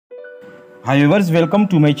Hi viewers, welcome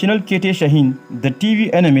to my channel KT Shaheen. The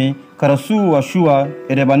TV anime Karasu wa Shua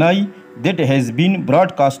Erebanai that has been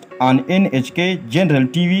broadcast on NHK General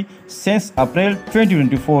TV since April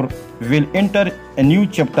 2024 will enter a new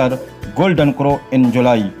chapter, Golden Crow, in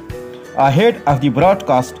July. Ahead of the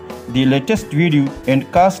broadcast, the latest video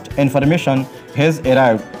and cast information has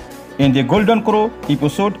arrived. In the Golden Crow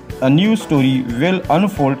episode, a new story will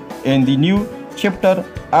unfold in the new chapter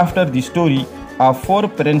after the story of four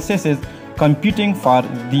princesses competing for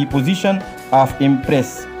the position of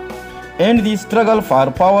Empress and the struggle for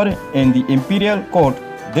power in the imperial court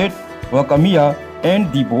that Wakamiya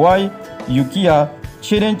and the boy Yukiya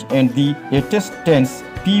challenge, and the latest tense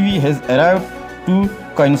PV has arrived to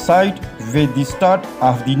coincide with the start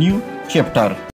of the new chapter.